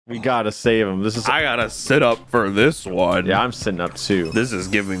We gotta save him. This is. I gotta sit up for this one. Yeah, I'm sitting up too. This is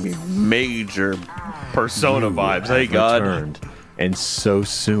giving me major Persona vibes. Hey, God. Returned, and so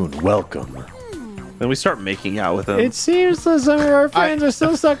soon. Welcome. Then we start making out with him. It seems that some of our friends are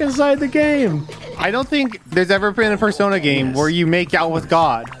still stuck inside the game. I don't think there's ever been a Persona game where you make out with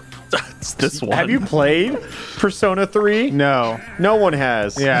God. It's this one. Have you played Persona 3? No. No one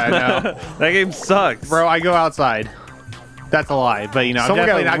has. Yeah, no. That game sucks. Bro, I go outside. That's a lie, but you know, Someone I'm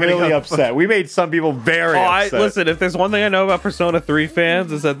definitely got not really gonna go upset. We made some people very upset. Listen, if there's one thing I know about Persona 3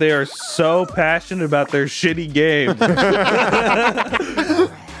 fans is that they are so passionate about their shitty game.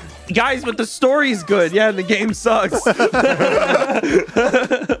 Guys, but the story's good. Yeah, the game sucks.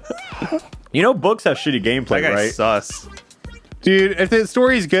 You know, books have shitty gameplay, That guy's right? sus. Dude, if the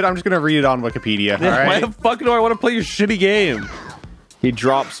story's good, I'm just gonna read it on Wikipedia. Yeah, all right? why the fuck do I want to play your shitty game? He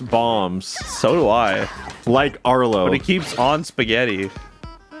drops bombs So do I. like Arlo. But he keeps on spaghetti.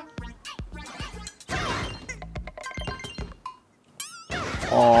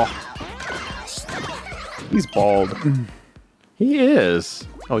 Oh, He's bald. He is.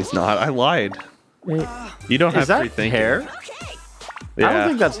 Oh, he's not. I lied. You don't have Is that free thinking. hair? Yeah. I don't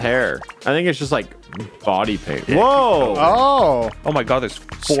think that's hair. I think it's just like body paint. Whoa! oh, Oh my God, there's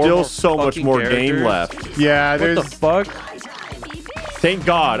four Still more so much fucking more characters. game left. yeah. What There's the fuck? Thank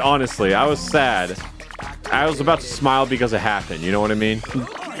God, honestly. I was sad. I was about to smile because it happened. You know what I mean?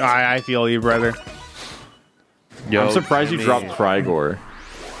 I feel you, brother. Yo, I'm surprised you Jimmy. dropped Crygor.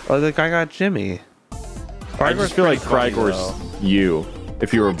 Oh, the guy got Jimmy. I just feel like pretty funny, Crygor's you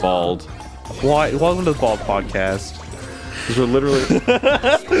if you were bald. Why? Welcome to the Bald Podcast. Because we're literally.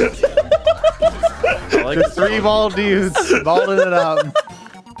 I like The three bald dudes balding it up.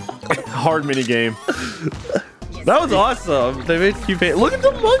 hard mini game. That was awesome. They made you pay. Look at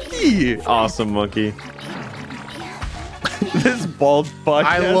the monkey. Awesome monkey. This bald podcast.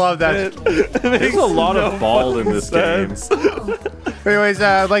 I love that. There's a lot of bald in this game. Anyways,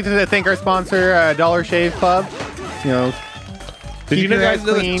 I'd like to thank our sponsor, Dollar Shave Club. You know, Did you keep your guys head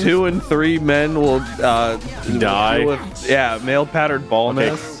know that clean. 2 in 3 men will Die? deal with, yeah, male pattern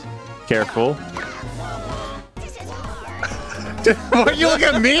baldness? Careful. Why you look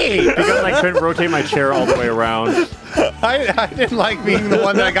at me? Because I couldn't rotate my chair all the way around. I didn't like being the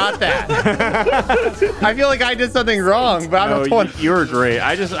one that got that. I feel like I did something wrong, but I'm No, not the one. you were great.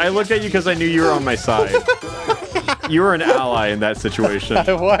 I looked at you because I knew you were on my side. You were an ally in that situation.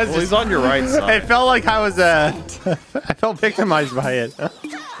 I was. Well, he's on your right side. It felt like I was I felt victimized by it.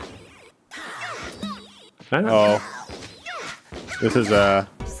 Oh, this is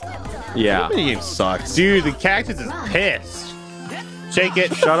Yeah. The game sucks. dude. The cactus is pissed. Shake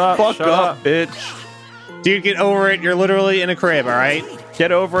it. Shut up. Fuck shut up, bitch. Dude, get over it. You're literally in a crib, all right?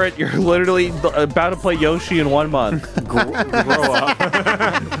 Get over it. You're literally about to play Yoshi in 1 month. Grow up.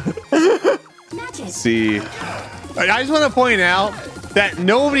 See. I just want to point out that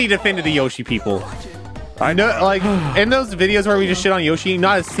nobody defended the Yoshi people. I know, like, in those videos where we just shit on Yoshi,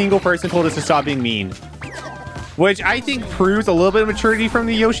 not a single person told us to stop being mean. Which I think proves a little bit of maturity from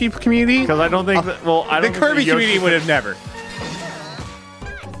the Yoshi community. Because I don't think that, well, I The don't think Kirby Yoshi- community would have never.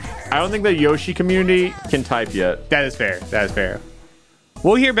 I don't think the Yoshi community can type yet. That is fair. That is fair.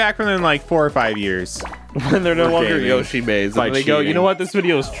 We'll hear back from them in like 4 or 5 years. When they're no We're longer gaming Yoshi maids. by And they go, you cheating. know what? This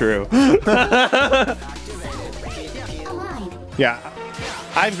video is true. Yeah.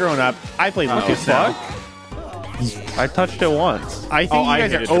 I've grown up. I played Oh, Lucas fuck? now. I touched it once. I think Oh, you I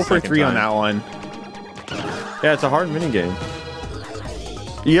guys hit are it 0 the for second 3 on time. that one. Yeah, it's a hard minigame.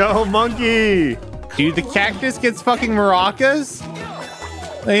 Yo, monkey! Dude, the cactus gets fucking maracas?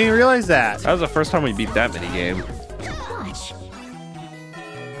 I didn't realize that. That was the first time we beat that mini game.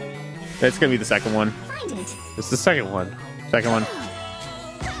 That's gonna be the second one. It's the second one. Second one.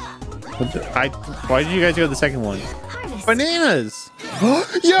 Why did you guys go to the second one? Bananas!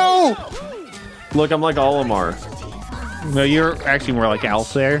 Yo! Look, I'm like Olimar. No, you're actually more like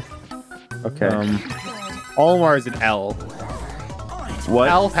Alf there. Okay. Olimar is an L. What?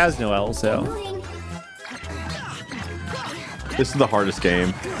 Alf has no L, so. This is the hardest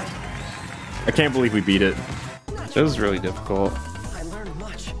game. I can't believe we beat it. It was really difficult.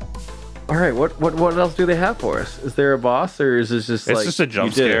 All right, what else do they have for us? Is there a boss, or is this just It's like just a jump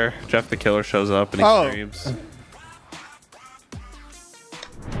you did it? scare. Jeff the Killer shows up and he Oh. screams.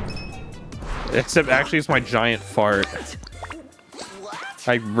 Except actually it's my giant fart.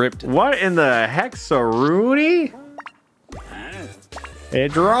 I ripped What in the heck, Saruni?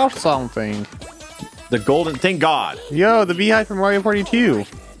 It dropped something. The golden. Thank God. Yo, the beehive from Mario Party 2.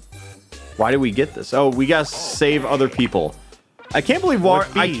 Why did we get this? Oh, we gotta save other people. I can't believe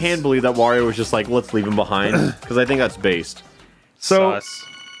With I bees. can believe that Wario was just like, let's leave him behind, because I think that's based. so Sus.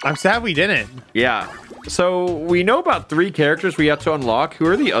 I'm sad we didn't. Yeah. So we know about 3 characters we have to unlock. Who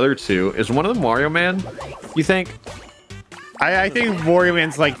are the other 2? Is one of them Mario Man? You think? I think Wario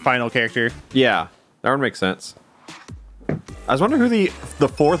Man's like final character. Yeah, that would make sense. I was wondering who the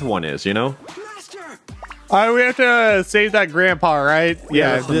 4th one is, you know? We have to save that grandpa, right?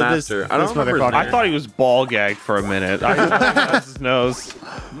 Yeah, that's the master. I don't remember his name. I thought he was ball gagged for a minute. I recognized his nose.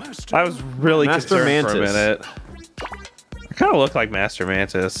 I was really Master concerned for a Mantis. minute. I kind of look like Master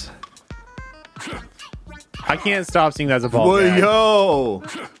Mantis. I can't stop seeing that as a ball gag. Yo!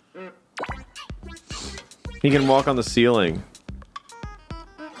 He can walk on the ceiling.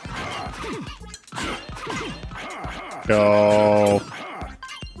 Go.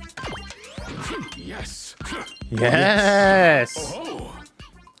 Yes.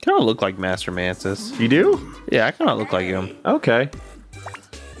 Kind of look like Master Mantis. You do? Yeah, I kind of look like him. Okay.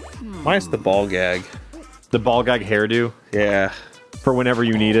 Minus the ball gag. The ball gag hairdo Yeah. for whenever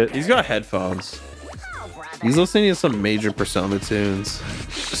you need it. He's got headphones. He's listening to some major Persona tunes.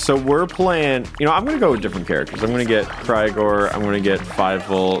 So we're playing, you know, I'm going to go with different characters. I'm going to get Krygor. I'm going to get 5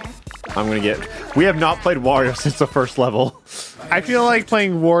 Volt. I'm going to get... We have not played Wario since the first level. I feel like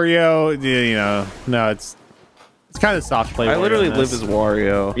playing Wario, you know, no, it's kind of soft play. I Wario literally in live this. as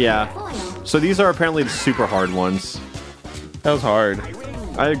Wario. Yeah. So these are apparently the super hard ones. That was hard.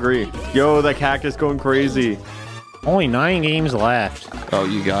 I agree. Yo, that cactus going crazy. Only 9 games left. Oh,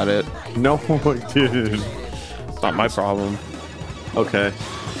 you got it. No, dude. It's not my problem. Okay.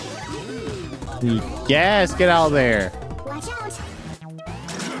 Yes, get out of there. Watch out.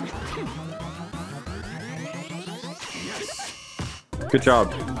 Good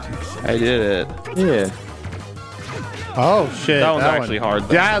job. I did it. Yeah. Oh shit. That one's actually hard,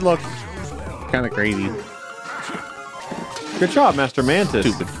 though. That looked kind of crazy. Good job, Master Mantis.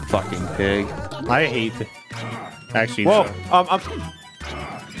 Stupid fucking pig. I hate it. Actually, Whoa.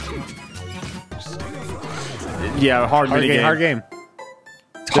 Yeah, hard hard minigame. game. Hard game.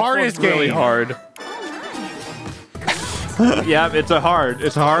 This Hardest one's really game. hard. Yeah, it's a hard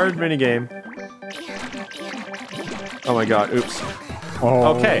minigame. Oh my god, oops.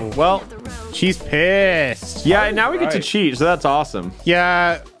 Oh. Okay, well, She's pissed. yeah, and now we get to Right. cheat, so that's awesome.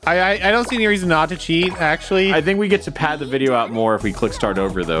 Yeah, I don't see any reason not to cheat, actually. I think we get to pad the video out more if we click start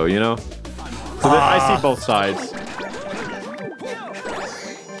over, though, you know? So I see both sides.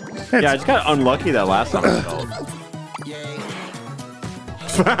 Yeah, I just got unlucky that last time I felt.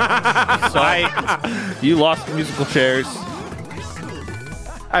 You lost the musical chairs.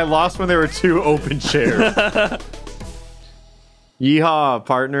 I lost when there were 2 open chairs. Yeehaw,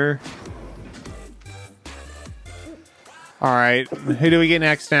 partner. All right, who do we get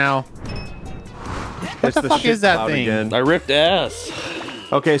next now? What the fuck shit is that cloud thing? again. I ripped ass.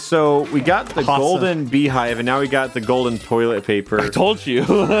 Okay, so we got the Awesome. golden beehive, and now we got the golden toilet paper. I told you.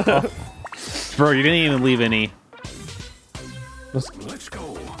 Bro, you didn't even leave any.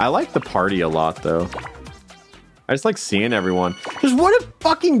 I like the party a lot, though. I just like seeing everyone. Because what a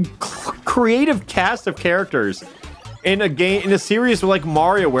fucking creative cast of characters in a game, in a series like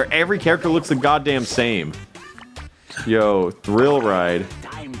Mario, where every character looks the goddamn same. Yo, thrill ride.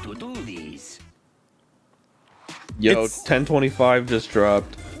 Time to do this. Yo, It's- 1025 just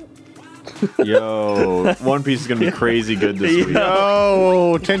dropped. Yo, One Piece is gonna be crazy good this week.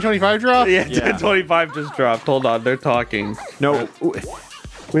 Oh, 1025 drop? Yeah, Yeah. 1025 just dropped. Hold on, they're talking. No,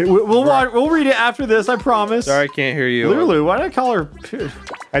 we'll read it after this. I promise. Sorry, I can't hear you. Lulu, why did I call her?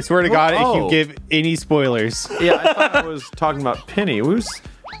 I swear to God, if Oh. you give any spoilers. Yeah, I thought I was talking about Penny. Who's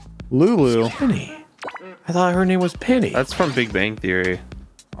Lulu. Penny? I thought her name was Penny. That's from Big Bang Theory.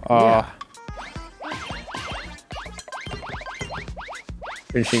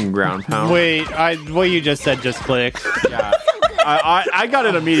 Finishing ground pound. Wait, what you just said just clicked. Yeah. I got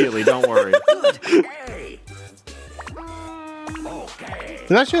it immediately. Don't worry. Hey. Okay.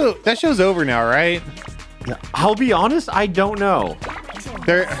 That show's over now, right? I'll be honest. I don't know.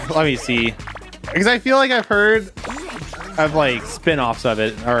 Let me see. Because I feel like I've heard of like spin-offs of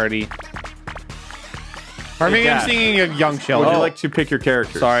it already. Or maybe Dad, I'm singing a Young Would Sheldon. you like to pick your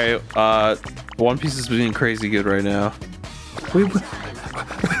character? Sorry, One Piece is being crazy good right now.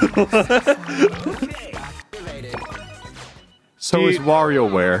 So is Dude.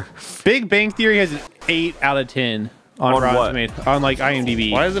 Warioware. Big Bang Theory has an 8 out of 10 on On Rotten what? Tomatoes, on like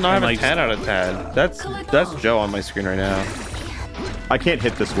IMDb. Why does it not have And, a 10 out of 10? That's Joe on my screen right now. I can't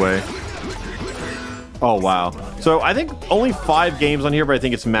hit this way. Oh wow. So I think only 5 games on here, but I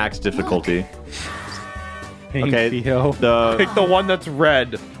think it's max difficulty. Okay. Theo. The Pick the one that's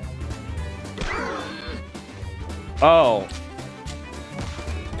red. Oh,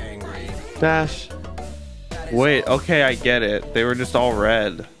 dash. wait. Okay, I get it. They were just all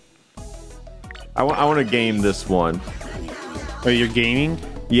red. I want to game this one. Oh, you're gaming?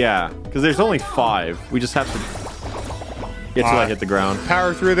 Yeah, because there's only 5. We just have to get till I hit the ground.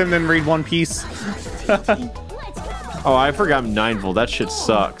 Power through them, then read One Piece. Oh, I forgot I'm 9 volt. That shit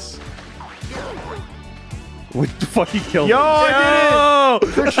sucks. What the fuck? He killed Yo, me. I did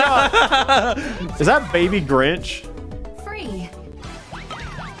it! Good shot. Is that Baby Grinch? Free.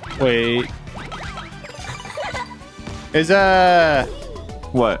 Wait. Is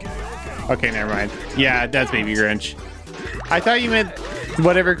What? Okay, never mind. Yeah, that's Baby Grinch. I thought you meant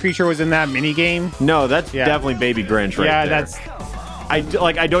whatever creature was in that mini game. No, that's Yeah. definitely Baby Grinch right Yeah, there. that's.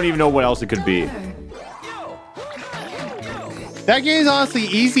 I don't even know what else it could be. That game's honestly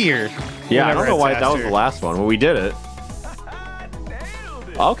easier. Yeah, I whenever don't know it's why that was faster. the last one, but we did it.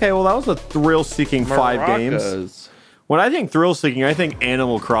 Okay, well that was a thrill-seeking 5 games. Maracas. When I think thrill-seeking, I think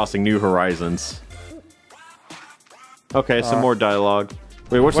Animal Crossing New Horizons. Okay, some more dialogue.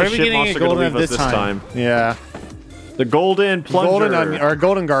 Wait, what's What the are we shit getting monster at gonna golden leave at us this this time? time? Yeah. The golden plunger. Golden onion, or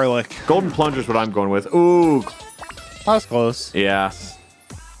golden garlic. Golden plunger is what I'm going with. Ooh, That was close. yes.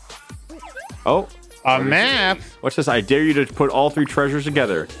 Oh, A map? what's this? I dare you to put all 3 treasures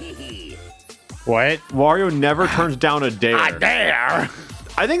together. What? Wario never turns down a dare. I There.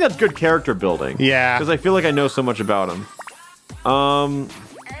 I think that's good character building. Yeah. Because I feel like I know so much about him.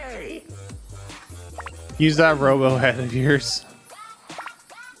 Use that robo head of yours.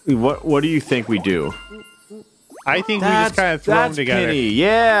 What do you think we do? I think we just kind of throw them that's together. Penny.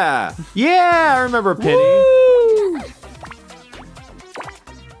 Yeah. Yeah, I remember Penny.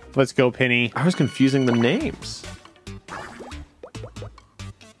 Let's go, Penny. I was confusing the names.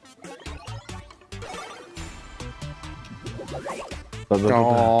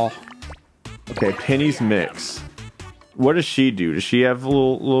 Oh. Okay, Penny's mix. What does she do? Does she have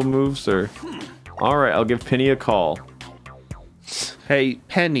little moves or? All right, I'll give Penny a call. Hey,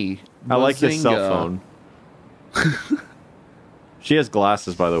 Penny. I like his Bazinga. cell phone. She has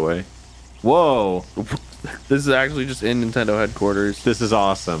glasses, by the way. Whoa, This is actually just in Nintendo headquarters. this is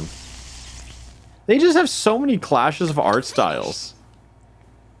awesome. They just have so many clashes of art styles.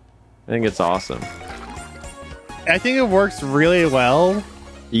 I think it's awesome. I think it works really well,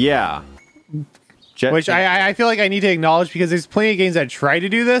 Yeah. Jet which I feel like I need to acknowledge because there's plenty of games that try to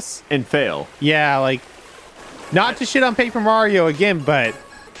do this. and fail. Yeah, like, not to shit on Paper Mario again, but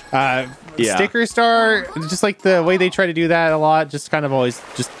Yeah. Sticker Star, just like the way they try to do that a lot, just kind of always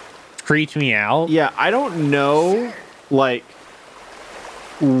just creeps me out. Yeah, I don't know, like,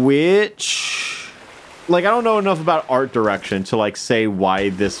 which... Like, I don't know enough about art direction to, like, say why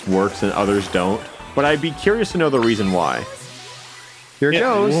this works and others don't. But I'd be curious to know the reason why. Here it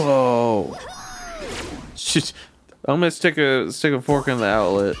goes. Whoa. Just- I'm gonna stick a fork in the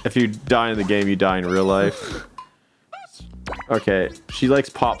outlet. if you die in the game, you die in real life. Okay, she likes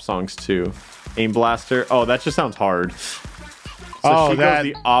pop songs, too. Aim Blaster. Oh, that just sounds hard. So Oh, she that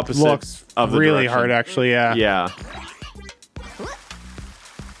goes the opposite looks of the really direction. hard, actually. Yeah. Yeah.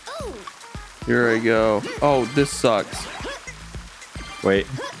 Here I go. Oh, this sucks. Wait.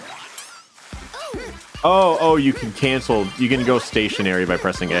 Oh, you can cancel. You can go stationary by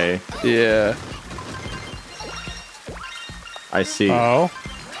pressing A. Yeah. I see. Oh.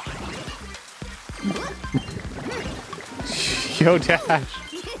 Yo, Dash.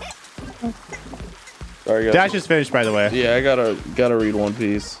 Sorry, guys. Dash is finished, by the way. Yeah, I gotta read One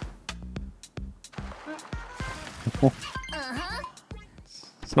Piece.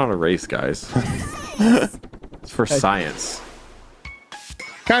 It's not a race, guys. It's for science.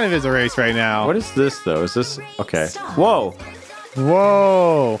 Kind of is a race right now. What is this, though? Is this... Okay. Whoa!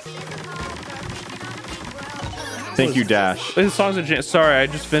 Whoa. Thank you, Dash. This song's a jam. Sorry, I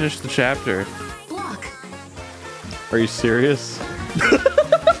just finished the chapter. Block. Are you serious?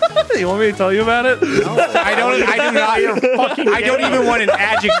 You want me to tell you about it? I don't even want an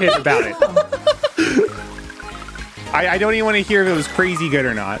adjective about it. I don't even want to hear if it was crazy good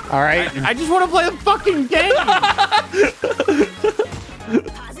or not. All right. I just want to play the fucking game!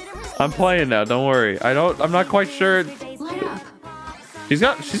 I'm playing now. Don't worry. I'm not quite sure. Light up. She's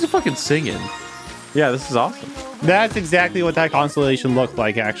a fucking singing. Yeah, this is awesome. That's exactly what that constellation looked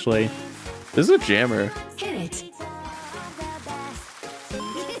like, actually. This is a jammer. Hit it.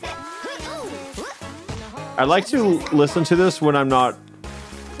 I like to listen to this when I'm not,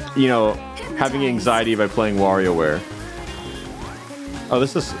 you know, having anxiety by playing WarioWare. Oh,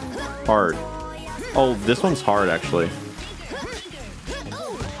 this is hard. Oh, this one's hard, actually.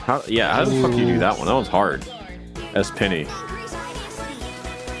 How the fuck do you do that one? That one's hard. As Penny.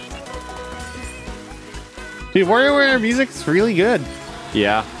 Dude, Warioware music's really good.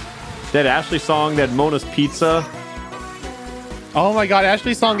 Yeah. That Ashley song, that Mona's Pizza. Oh my god,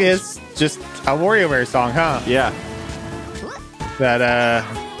 Ashley's song is just a Warioware song, huh? Yeah.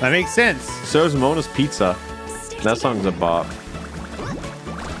 That makes sense. So is Mona's Pizza. That song's a bop.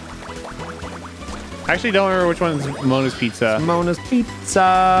 I actually don't remember which one's Mona's Pizza. Mona's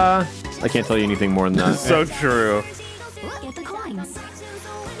Pizza. I can't tell you anything more than that. So true. Get the coins.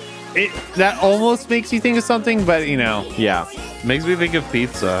 That almost makes you think of something, but you know. Yeah. Makes me think of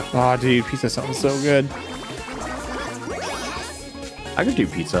pizza. Oh, dude, pizza sounds so good. I could do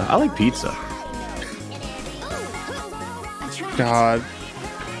pizza. I like pizza. God.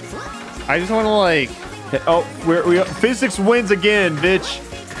 I just want to like... Oh, physics wins again, bitch.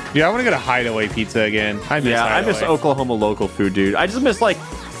 Dude, I want to go to Hideaway Pizza again. I miss I miss Hideaway. Oklahoma local food, dude. I just miss, like,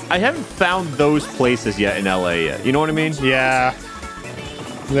 I haven't found those places yet in LA yet. You know what I mean? Yeah.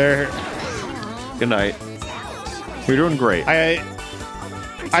 They're... Good night. You're doing great.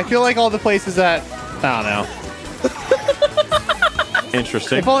 I feel like all the places that... I don't know.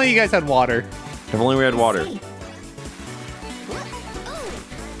 Interesting. If only you guys had water. If only we had water.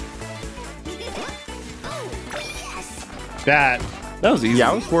 That was easy.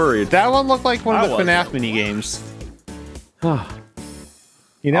 Yeah, I was worried. That one looked like one of the I wasn't. FNAF mini games.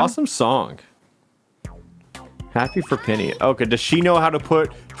 You know? Awesome song. Happy for Penny. Okay, does she know how to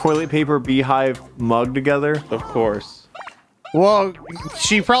put toilet paper beehive mug together? Of course. Well,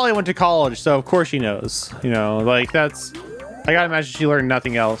 she probably went to college, so of course she knows. You know, like that's... I gotta imagine she learned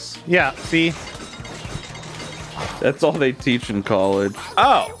nothing else. Yeah, see? That's all they teach in college.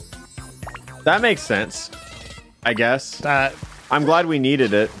 Oh. That makes sense. I guess. I'm glad we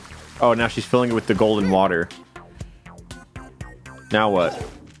needed it. Oh, now she's filling it with the golden water. Now what?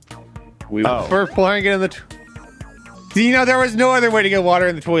 We're pouring it in the... You know, there was no other way to get water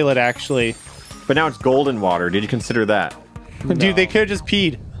in the toilet, actually. But now it's golden water. Did you consider that? Dude, they could have just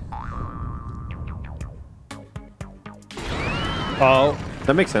peed. Oh.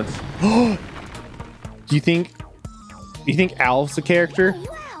 That makes sense. Do you think Alf's a character?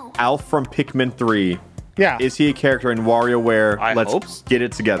 Alf from Pikmin 3. Yeah. Is he a character in WarioWare? I Let's hope get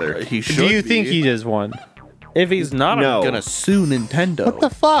it together. He should Do you be. think he is one? If he's not, No. I'm gonna sue Nintendo. What the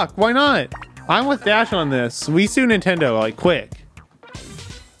fuck? Why not? I'm with Dash on this. We sue Nintendo, like, quick.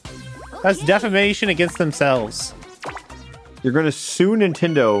 That's defamation against themselves. You're going to sue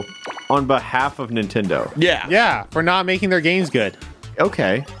Nintendo on behalf of Nintendo. Yeah. Yeah, for not making their games good.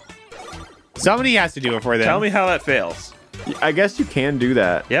 Okay. Somebody has to do it for them. Tell me how that fails. I guess you can do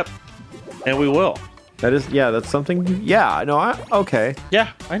that. Yep. And we will. That is, yeah, that's something. Yeah, no, okay. Yeah,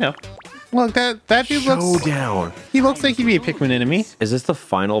 I know. Look, that dude looks... Showdown. He looks like he'd be a Pikmin enemy. Is this the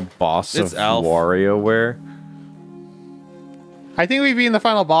final boss It's of Alf. WarioWare? I think we'd be in the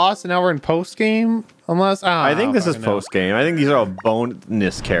final boss, and now we're in post-game. Unless... I think this is fucking know. post-game. I think these are all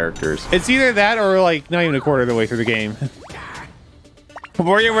bonus characters. It's either that or, like, not even a quarter of the way through the game.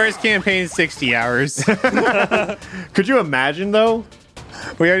 WarioWare's campaign is 60 hours. Could you imagine, though?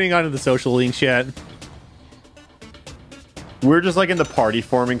 We haven't even gotten to the social links yet. We're just like in the party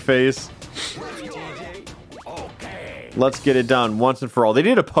forming phase. Let's get it done once and for all. They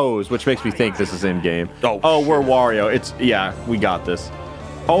did a pose, which makes me think this is in-game. Oh, we're Wario. It's, yeah, we got this.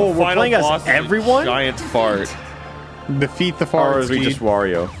 Oh, we're playing as everyone? Giant fart. Defeat the Or farts, is we dude. just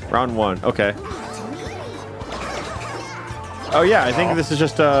Wario? Round one. Okay. Oh, yeah, I think this is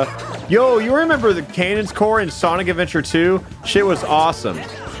just, Yo, you remember the Cannon's Core in Sonic Adventure 2? Shit was awesome.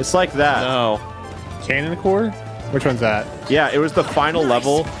 It's like that. No. Cannon Core? Which one's that? Yeah, it was the final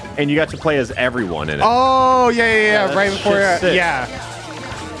level, and you got to play as everyone in it. Oh, yeah. that Right before... shit's sick. yeah.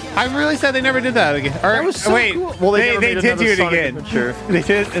 I'm really sad they never did that again. Or, That was so wait, cool. Well, they never they made did another do it Sonic again. Adventure. They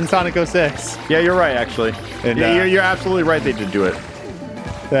did it in Sonic 06. Yeah, you're right, actually. And, Yeah, you're absolutely right they did do it.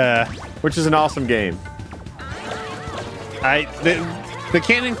 Which is an awesome game. The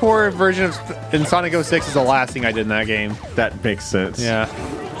Cannon Core version of in Sonic 06 is the last thing I did in that game. That makes sense. Yeah.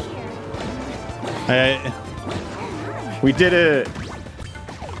 We did it.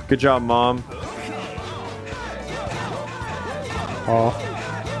 Good job, Mom.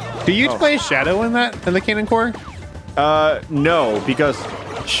 Oh. Do you play Shadow in the Cannon Core? No, because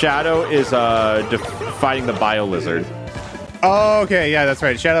Shadow is fighting the Bio Lizard. Oh, okay. Yeah, that's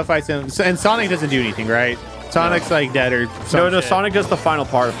right. Shadow fights him. And Sonic doesn't do anything, right? Sonic's like dead or something. No, Sonic does the final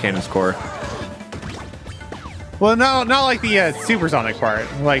part of Cannon's Core. Well, no, not like the Super Sonic part.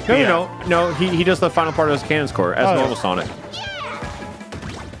 Like No, he does the final part of his Cannon's Core as normal Sonic.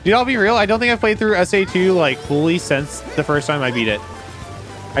 Dude, I'll be real. I don't think I've played through SA2 like fully since the first time I beat it.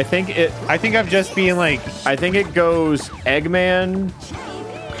 I think I've just been like... I think it goes Eggman.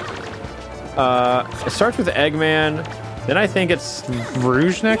 It starts with Eggman. Then I think it's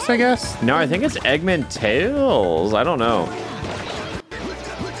Rouge next, I guess? No, I think it's Eggman Tails. I don't know.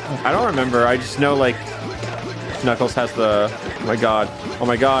 I don't remember. I just know like Knuckles has the. Oh my god! Oh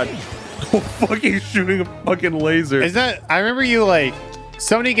my god! Fucking shooting a fucking laser. Is that? I remember you like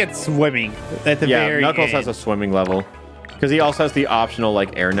somebody gets swimming at the Yeah, very Knuckles end. has a swimming level because he also has the optional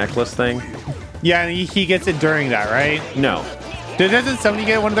like air necklace thing. Yeah, and he gets it during that, right? No, Doesn't somebody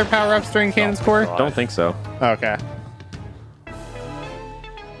get one of their power-ups during Cannon's Core? don't think so. Okay.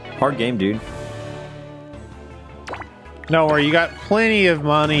 Hard game, dude. No worry, you got plenty of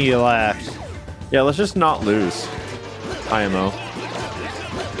money left. Yeah, let's just not lose. IMO.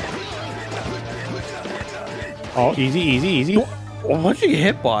 Oh, easy, easy, easy. What'd you get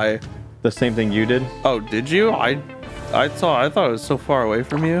hit by? The same thing you did. Oh, did you? I thought it was so far away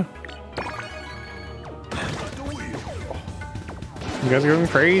from you. You guys are going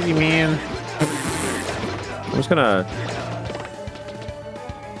crazy, man. I'm just gonna.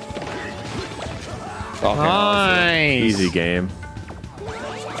 Okay, Nice. Easy game.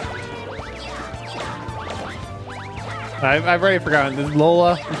 I've already forgotten. This is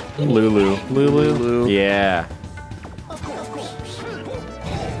Lola. Lulu. Lulu. Lulu. Yeah.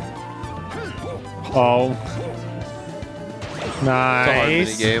 Oh. It's a hard mini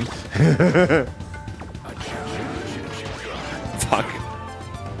Nice. game. Fuck.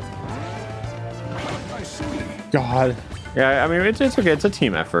 God. Yeah, I mean, it's okay. It's a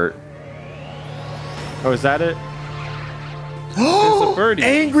team effort. Oh, is that it? It's a birdie.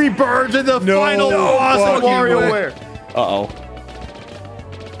 Angry Birds in the No final boss of fucking WarioWare. Uh-oh.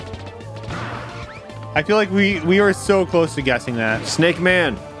 I feel like we were so close to guessing that. Snake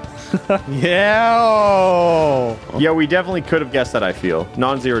Man. Yeah. Yeah, we definitely could have guessed that, I feel.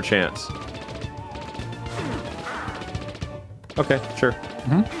 Non-zero chance. Okay, sure.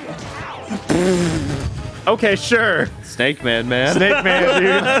 Okay, sure. Snake Man, man. Snake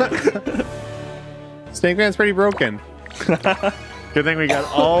Man, dude. Snake Man's pretty broken. Good thing we got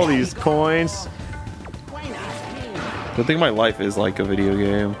all these coins. Good thing my life is like a video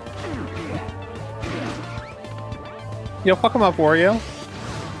game. Yo, fuck him up, Wario.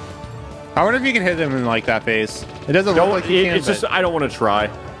 I wonder if you can hit him in like that face. It doesn't look like you can. It's just, I don't want to try.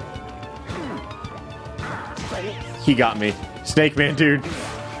 He got me. Snake Man, dude.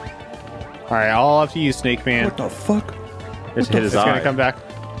 All right, all up to you, Snake Man. What the fuck? Just hit his It's eye. gonna come back.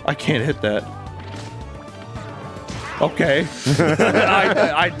 I can't hit that. Okay.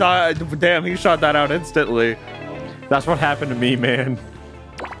 I thought, damn, he shot that out instantly. That's what happened to me, man.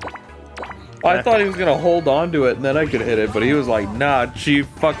 I thought he was gonna hold on to it and then I could hit it, but he was like, nah, Chief,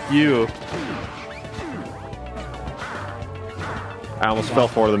 fuck you. I almost fell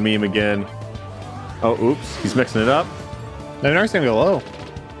for the meme again. Oh, oops. He's mixing it up. No, next gonna go low.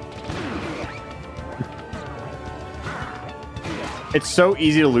 It's so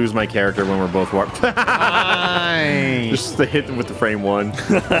easy to lose my character when we're both warped. Nice. Just the hit with the frame one.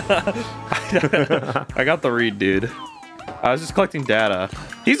 I got the read, dude. I was just collecting data.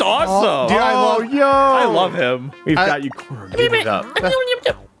 He's awesome. dude, I love- yo! I love him. We've I- got you cornered. Give it up. That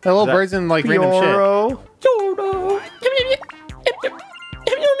little That bird's in like random shit. Pyoro.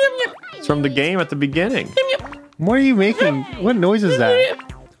 It's from the game at the beginning. What are you making? What noise is that?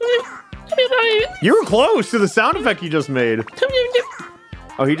 You were close to the sound effect you just made.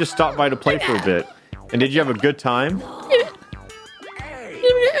 Oh, he just stopped by to play for a bit. And did you have a good time?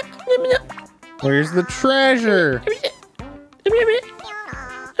 Where's the treasure?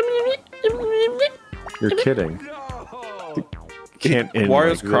 You're kidding. Can't end Wario's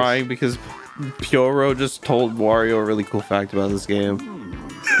like this. crying because Pyoro just told Wario a really cool fact about this game.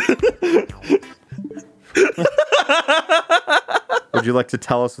 Would you like to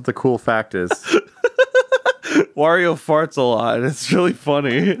tell us what the cool fact is? Wario farts a lot, and it's really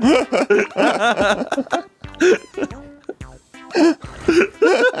funny.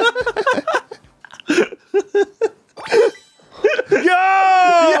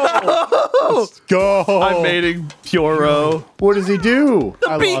 Go! I'm mating Pyoro. What does he do?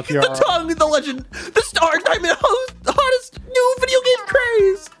 I Beak, love the your tongue, the legend, the star, diamond, hottest new video game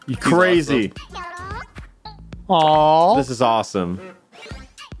craze. You crazy. Aww. This is awesome.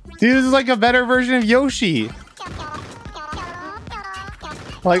 Dude, this is like a better version of Yoshi.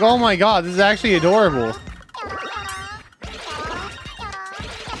 Like, oh my god, this is actually adorable.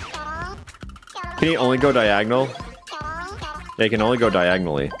 Can he only go diagonal? Yeah, he can only go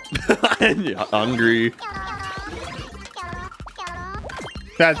diagonally. Yeah, hungry.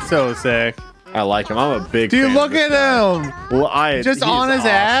 That's so sick. I like him. I'm a big Dude, fan look of this at guy. him! Well, Just he's on his awesome.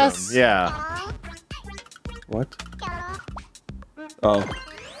 ass? Yeah. What? Oh,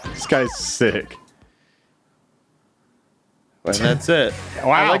 This guy's sick. and that's it.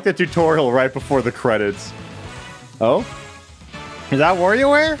 Wow. I like the tutorial right before the credits. Oh? Is that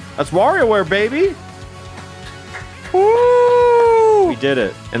Warioware? That's Warioware, baby. Woo! We did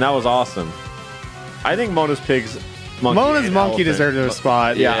it, and that was awesome. I think Mona's Mona's and monkey elephant. deserved a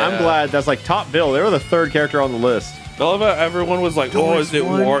spot. Yeah, Yeah. I'm glad that's like top bill. They were the third character on the list. I love how everyone was like, "Oh, is it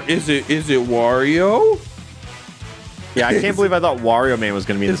Wario?" Yeah, I can't believe I thought Wario Man was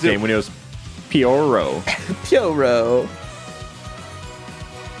going to be in this Is it- game when it was pyoro. Pyoro.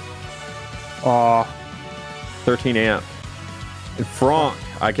 Aw. 13 amp. And Frank.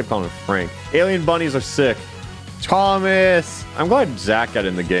 I kept calling him Frank. Alien bunnies are sick. Thomas. I'm glad Zach got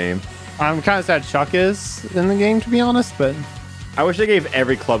in the game. I'm kind of sad Chuck is in the game, to be honest, but I wish they gave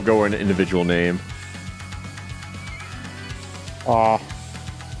every club goer an individual name. aw.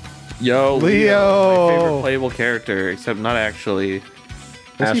 Yo, Leo. my favorite playable character, except not actually. Is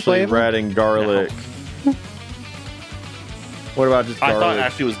he Ashley, playable? Red, and Garlic. What about just I Garlic? thought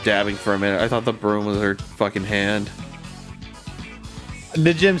Ashley was dabbing for a minute. I thought the broom was her fucking hand.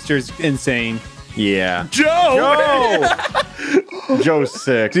 The Gymster's insane. Yeah. Joe! Joe! Joe's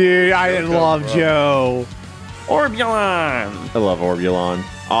sick. Dude, I love Joe. Orbulon! I love Orbulon.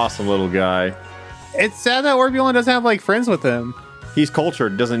 Awesome little guy. It's sad that Orbulon doesn't have like friends with him. He's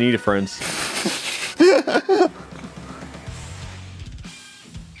cultured, doesn't need a friends.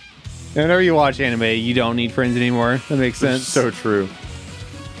 Whenever you watch anime, you don't need friends anymore. That makes sense. So true.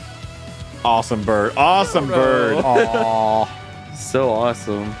 Awesome bird. Awesome bird. Aw. So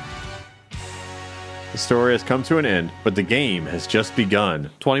awesome. The story has come to an end, but the game has just begun.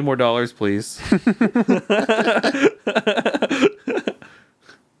 $20 more, please.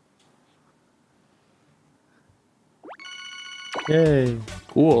 Yay.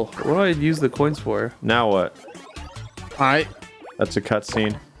 Cool. What do I use the coins for? Now what? Alright. That's a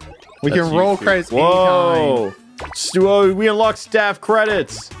cutscene. We That's can roll YouTube. credits anytime. Whoa! Whoa! We unlock staff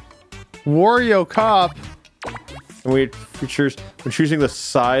credits. Wario Cop. And we're choosing the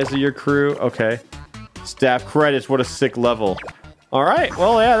size of your crew. Okay. Staff credits. What a sick level. All right.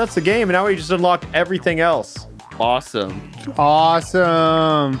 Well, yeah, that's the game. And now we just unlock everything else. Awesome.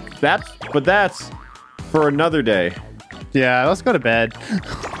 Awesome. That's for another day. Yeah, let's go to bed.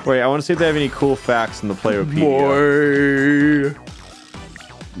 Wait, I want to see if they have any cool facts in the Playopedia.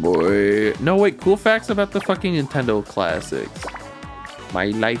 Boy. No, wait. Cool facts about the fucking Nintendo classics. My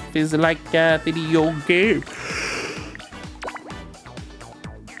life is like a video game.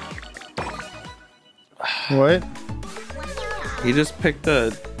 What? He just picked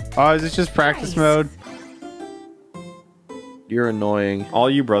a... Oh, is this just practice mode? You're annoying. All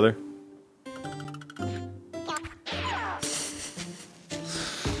you, brother.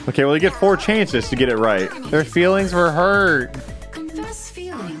 Okay, well, you get 4 chances to get it right. Their feelings were hurt. Confess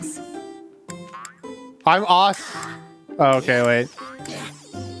feelings. I'm awesome. Oh, okay, wait.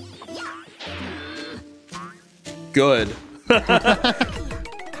 Good.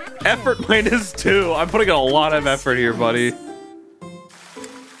 Effort -2. I'm putting a lot of effort here, buddy.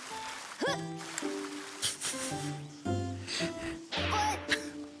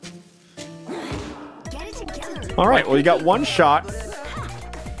 Get it together. All right, well, you got 1 shot.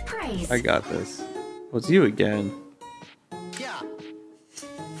 Praise. I got this. What's you again?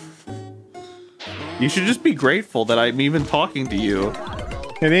 You should just be grateful that I'm even talking to you.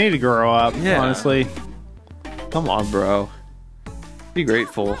 Yeah, they need to grow up, Yeah. honestly. Come on, bro. Be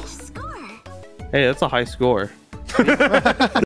grateful. Score. Hey, that's a high score.